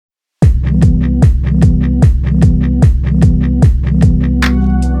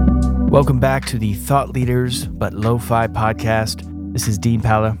Welcome back to the Thought Leaders But Lo-Fi podcast. This is Dean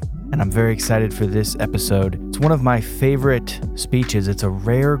Palla, and I'm very excited for this episode. It's one of my favorite speeches. It's a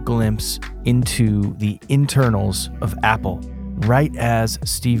rare glimpse into the internals of Apple, right as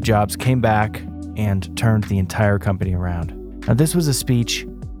Steve Jobs came back and turned the entire company around. Now, this was a speech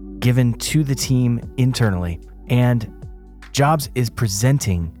given to the team internally, and Jobs is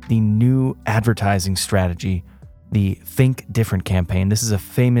presenting the new advertising strategy, the Think Different campaign. This is a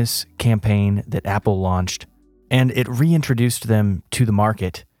famous campaign that Apple launched, and it reintroduced them to the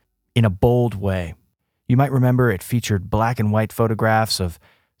market in a bold way. You might remember it featured black and white photographs of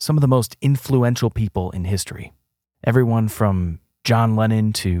some of the most influential people in history. Everyone from John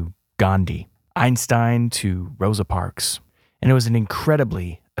Lennon to Gandhi, Einstein to Rosa Parks. And it was an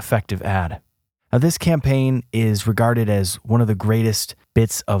incredibly effective ad. Now, this campaign is regarded as one of the greatest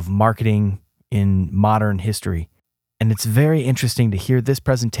bits of marketing in modern history. And it's very interesting to hear this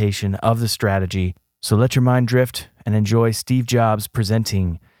presentation of the strategy. So let your mind drift and enjoy Steve Jobs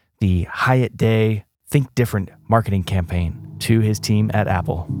presenting the Hyatt Day Think Different marketing campaign to his team at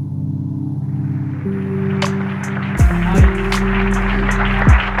Apple.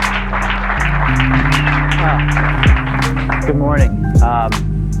 Good morning.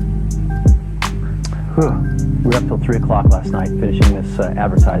 We were up till 3 o'clock last night finishing this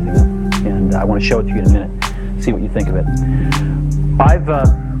advertising, and I want to show it to you in a minute. See what you think of it. I've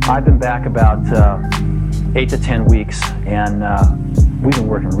been back about 8 to 10 weeks, and we've been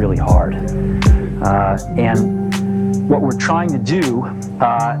working really hard. And what we're trying to do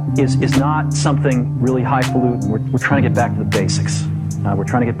is not something really highfalutin. We're trying to get back to the basics. We're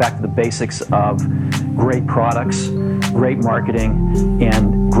trying to get back to the basics of great products, great marketing,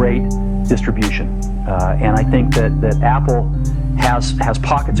 and great distribution. And I think that Apple has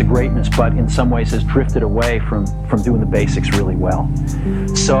pockets of greatness, but in some ways has drifted away from doing the basics really well.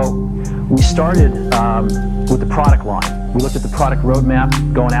 So we started with the product line. We looked at the product roadmap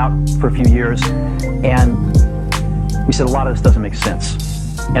going out for a few years, and we said a lot of this doesn't make sense,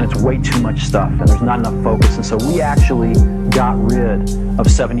 and it's way too much stuff, and there's not enough focus. And so we actually got rid of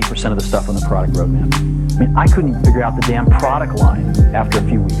 70% of the stuff on the product roadmap. I mean, I couldn't even figure out the damn product line after a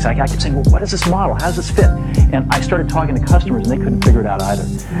few weeks. I kept saying, well, what is this model? How does this fit? And I started talking to customers, and they couldn't figure it out either.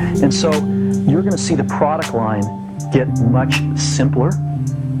 And so you're going to see the product line get much simpler,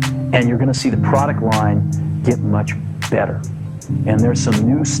 and you're going to see the product line get much better. And there's some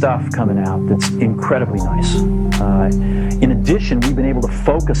new stuff coming out that's incredibly nice. In addition, we've been able to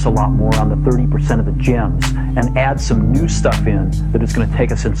focus a lot more on the 30% of the gems and add some new stuff in that is going to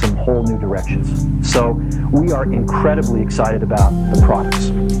take us in some whole new directions. So we are incredibly excited about the products.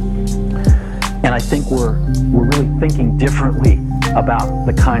 And I think we're really thinking differently about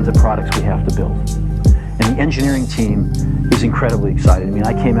the kinds of products we have to build. And the engineering team is incredibly excited. I mean,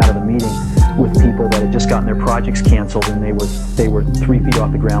 I came out of the meeting with people that had just gotten their projects canceled, and they were 3 feet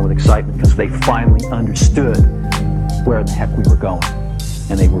off the ground with excitement because they finally understood where the heck we were going,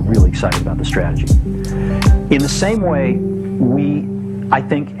 and they were really excited about the strategy. In the same way, we, I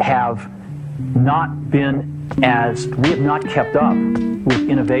think, have not kept up with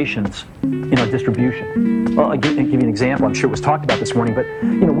innovations in our distribution. Well, I'll give you an example. I'm sure it was talked about this morning, but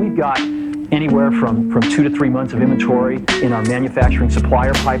we've got anywhere from 2 to 3 months of inventory in our manufacturing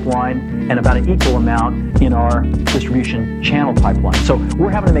supplier pipeline and about an equal amount in our distribution channel pipeline. So we're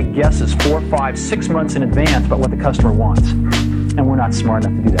having to make guesses 4, 5, 6 months in advance about what the customer wants. And we're not smart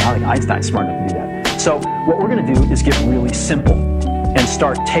enough to do that. I don't think Einstein's smart enough to do that. So what we're going to do is get really simple and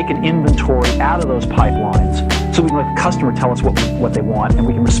start taking inventory out of those pipelines so we can let the customer tell us what they want, and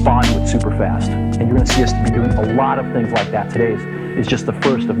we can respond to it super fast. And you're going to see us be doing a lot of things like that. Today is just the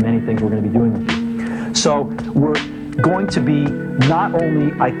first of many things we're going to be doing with you. So we're going to be not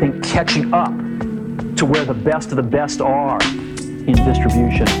only, I think, catching up to where the best of the best are in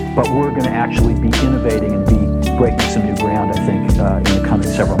distribution, but we're going to actually be innovating and be breaking some new ground, I think, in the coming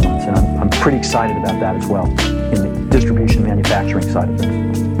several months. And I'm pretty excited about that as well in the distribution manufacturing side of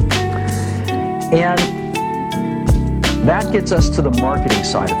things. And that gets us to the marketing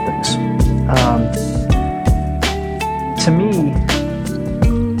side of things. To me,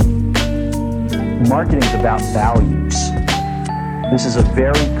 marketing is about values. This is a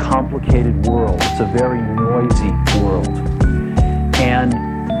very complicated world. It's a very noisy world. And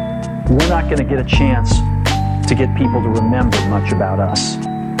we're not going to get a chance to get people to remember much about us.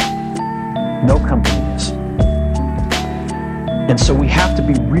 No company is. And so we have to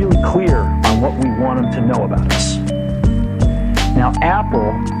be really clear on what we want them to know about us. Now,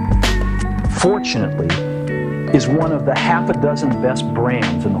 Apple, fortunately, is one of the half a dozen best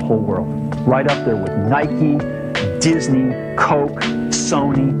brands in the whole world. Right up there with Nike, Disney, Coke,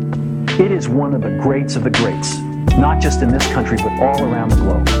 Sony. It is one of the greats of the greats, not just in this country, but all around the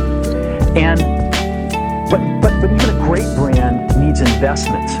globe. But even a great brand needs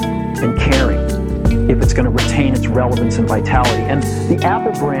investment and caring if it's going to retain its relevance and vitality. And the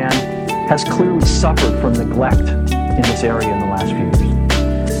Apple brand has clearly suffered from neglect in this area in the last few years.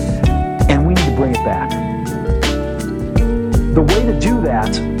 And we need to bring it back. The way to do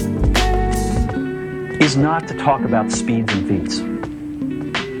that is not to talk about speeds and feeds.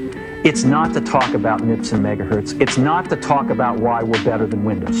 It's not to talk about MIPS and megahertz. It's not to talk about why we're better than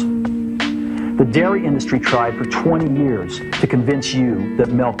Windows. The dairy industry tried for 20 years to convince you that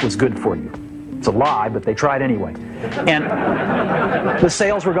milk was good for you. It's a lie, but they tried anyway. And the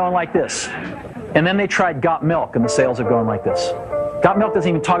sales were going like this. And then they tried Got Milk, and the sales are going like this. Got Milk doesn't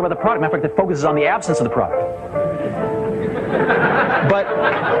even talk about the product. Matter of fact, it focuses on the absence of the product.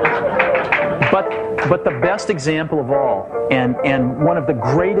 But the best example of all, and one of the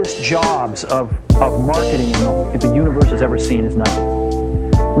greatest jobs of marketing the universe has ever seen is Nike.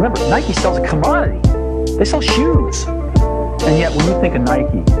 Remember, Nike sells a commodity. They sell shoes. And yet, when you think of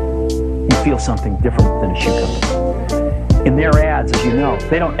Nike, you feel something different than a shoe company. In their ads, as you know,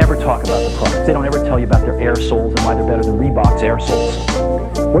 they don't ever talk about the product. They don't ever tell you about their air soles and why they're better than Reebok's air soles.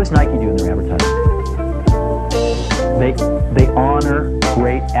 What does Nike do in their advertising? They honor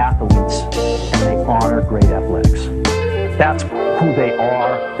great athletes and they honor great athletics. That's who they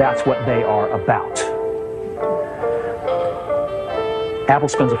are. That's what they are about. Apple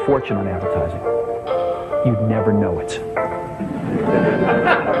spends a fortune on advertising. You'd never know it.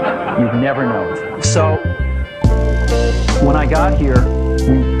 You'd never know it. So, when I got here,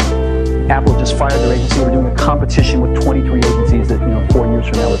 Apple just fired their agency. We were doing a competition with 23 agencies that, 4 years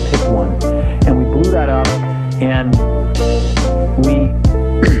from now would pick one. And we blew that up, and we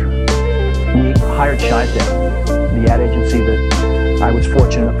hired Shivedale, the ad agency that I was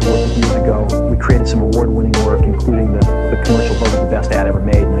fortunate enough to work with years ago. We created some award-winning work, including the commercial voted the best ad ever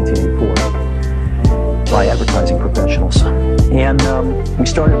made in 1984 by advertising professionals. And we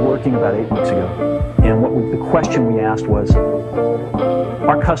started working about 8 weeks ago. And the question we asked was,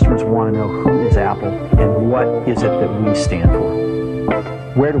 our customers want to know who is Apple and what is it that we stand for?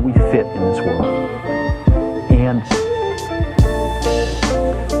 Where do we fit in this world? And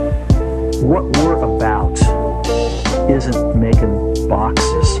what we're about isn't making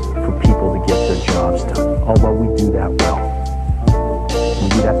boxes for people to get their jobs done, although we do that well. We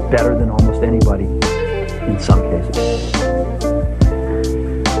do that better than almost anybody in some cases.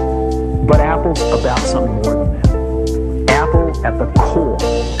 But Apple's about something more than that. Apple, at the core,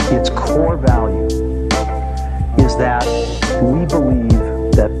 its core value is that we believe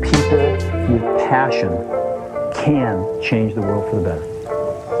that people with passion can change the world for the better.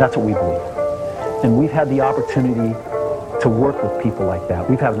 That's what we believe. And we've had the opportunity to work with people like that.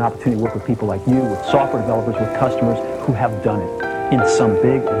 We've had an opportunity to work with people like you, with software developers, with customers who have done it in some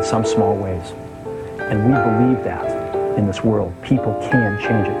big and some small ways. And we believe that in this world, people can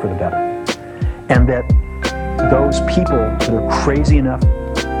change it for the better. And that those people that are crazy enough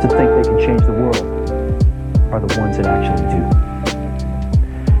to think they can change the world are the ones that actually do.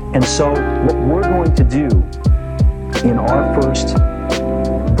 And so what we're going to do in our first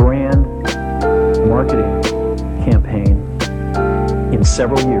brand marketing campaign in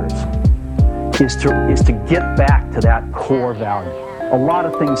several years is to get back to that core value. A lot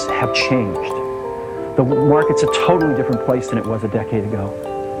of things have changed. The market's a totally different place than it was a decade ago.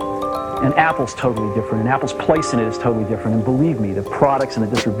 And Apple's totally different, and Apple's place in it is totally different. And believe me, the products and the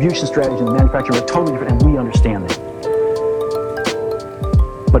distribution strategy and the manufacturing are totally different, and we understand that.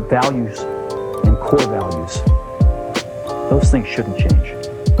 But values and core values, those things shouldn't change.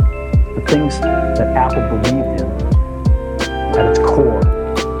 The things that Apple believed in at its core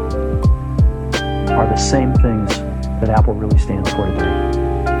are the same things that Apple really stands for today.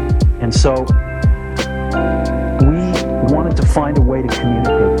 And so we wanted to find a way to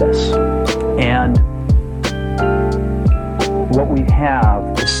communicate this. And what we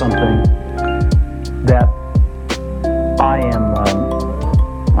have is something that I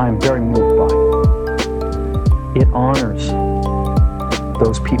am very moved by. It honors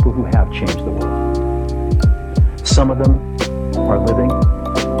those people who have changed the world. Some of them are living,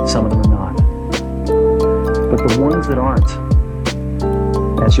 some of them are not. But the ones that aren't,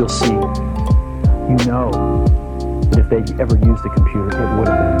 as you'll see, you know that if they ever used a computer, it would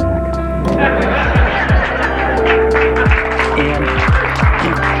have been a Mac. And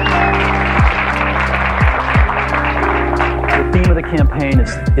the theme of the campaign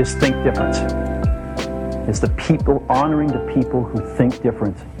is Think Different. It's the people, honoring the people who think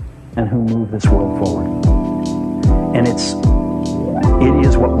different and who move this world forward. And it's It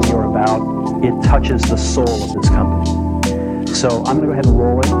is what we are about. It touches the soul of this company. So I'm going to go ahead and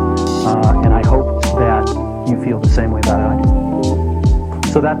roll it, and I hope that you feel the same way about it I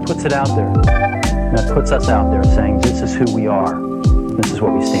do. So that puts it out there. That puts us out there saying, this is who we are. This is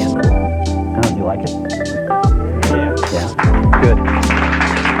what we stand for. Do you like it? Yeah. Good.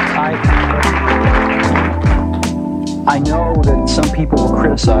 I know that some people will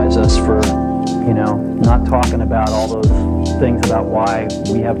criticize us for, not talking about all those things about why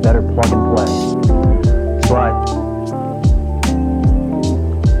we have better plug and play. But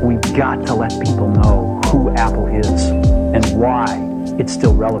we've got to let people know who Apple is and why it's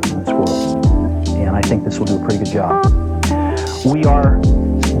still relevant in this world. And I think this will do a pretty good job. We are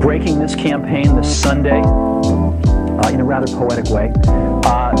breaking this campaign this Sunday in a rather poetic way.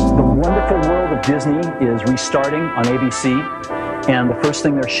 The Wonderful World of Disney is restarting on ABC, and the first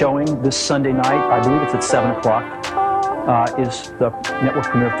thing they're showing this Sunday night, I believe it's at 7 o'clock, is the network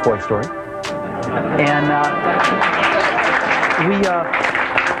premiere of Toy Story. And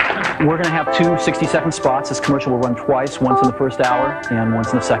we're going to have two 60-second spots. This commercial will run twice, once in the first hour and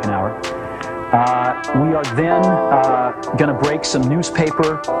once in the second hour. We are then going to break some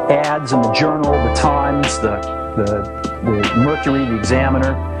newspaper ads in the Journal, the Times, the Mercury, the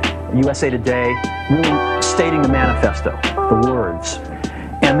Examiner, USA Today, really stating the manifesto, the words.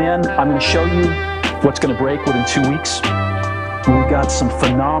 And then I'm going to show you what's going to break within 2 weeks. We've got some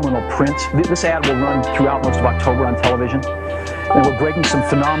phenomenal print. This ad will run throughout most of October on television. And we're breaking some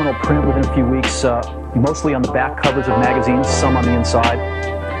phenomenal print within a few weeks, mostly on the back covers of magazines, some on the inside.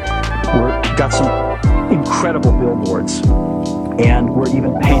 We've got some incredible billboards, and we're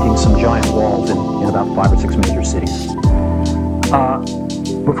even painting some giant walls in about 5 or 6 major cities.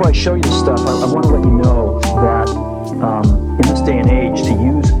 Before I show you this stuff, I want to let you know that in this day and age, to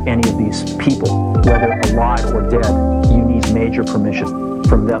use any of these people, whether alive or dead, you need major permission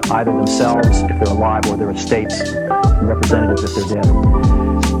from them, either themselves, if they're alive, or their estates and representatives if they're dead.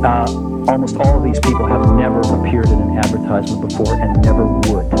 Almost all of these people have never appeared in an advertisement before and never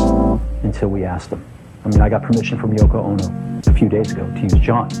would until we asked them. I mean, I got permission from Yoko Ono a few days ago to use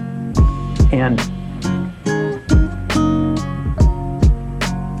John. And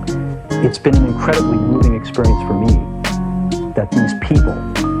it's been an incredibly moving experience for me that these people,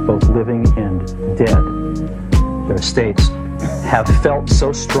 both living and dead, their estates, have felt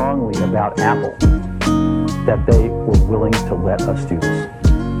so strongly about Apple that they were willing to let us do this.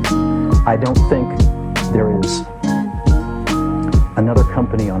 I don't think there is another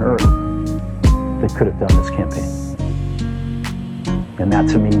company on earth that could have done this campaign. And that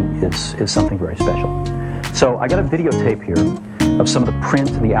to me is something very special. So I got a videotape here of some of the print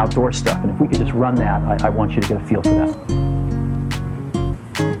and the outdoor stuff. And if we could just run that, I want you to get a feel for that.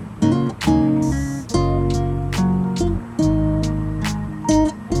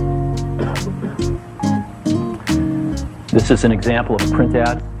 This is an example of a print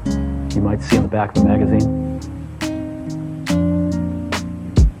ad you might see on the back of the magazine.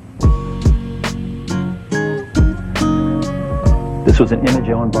 This was an image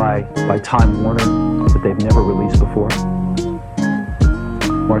owned by Time Warner that they've never released before.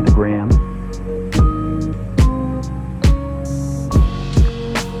 Martha Graham.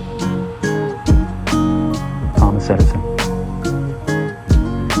 Thomas Edison.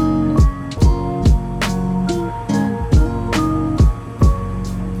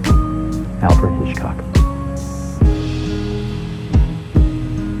 Alfred Hitchcock.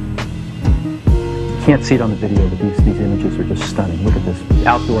 You can't see it on the video, but these images are just stunning. Look at this.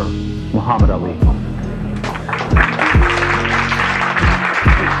 Outdoor Muhammad Ali.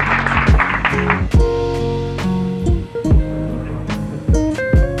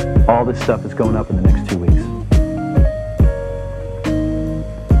 All this stuff is going up in the next 2 weeks.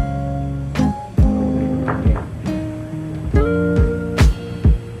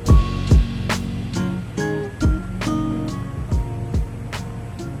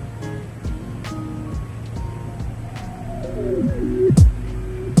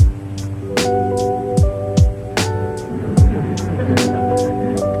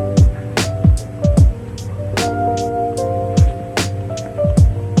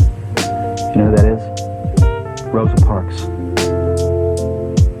 You know who that is? Rosa Parks.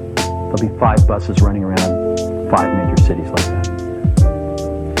 There'll be 5 buses running around 5 major cities like that.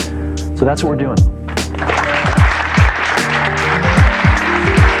 So that's what we're doing.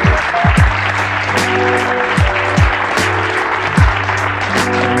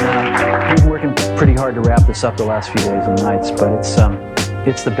 We've been working pretty hard to wrap this up the last few days and nights, but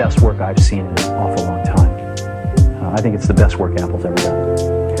it's the best work I've seen in an awful long time. I think it's the best work Apple's ever done.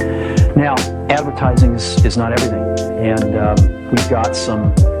 Now, advertising is not everything. And we've got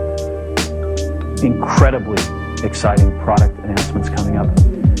some incredibly exciting product announcements coming up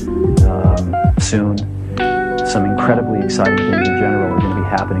soon. Some incredibly exciting things in general are going to be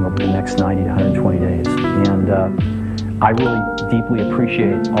happening over the next 90 to 120 days. And I really deeply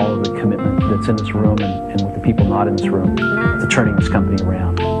appreciate all of the commitment that's in this room and with the people not in this room to turning this company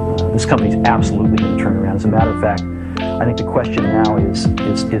around. This company's absolutely going to turn around. As a matter of fact, I think the question now is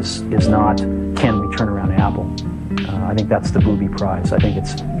not, can we turn around Apple? I think that's the booby prize. I think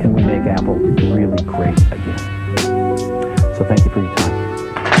it's, can we make Apple really great again? So thank you for your time.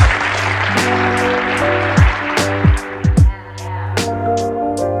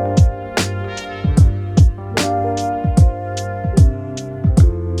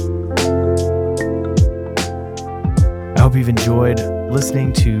 I hope you've enjoyed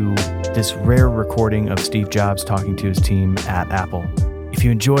listening to this rare recording of Steve Jobs talking to his team at Apple. If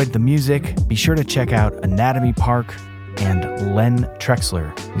you enjoyed the music, be sure to check out Anatomy Park and Len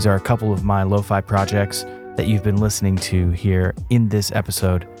Trexler. These are a couple of my lo-fi projects that you've been listening to here in this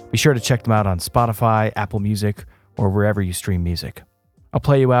episode. Be sure to check them out on Spotify, Apple Music, or wherever you stream music. I'll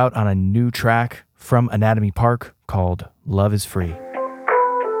play you out on a new track from Anatomy Park called Love is Free.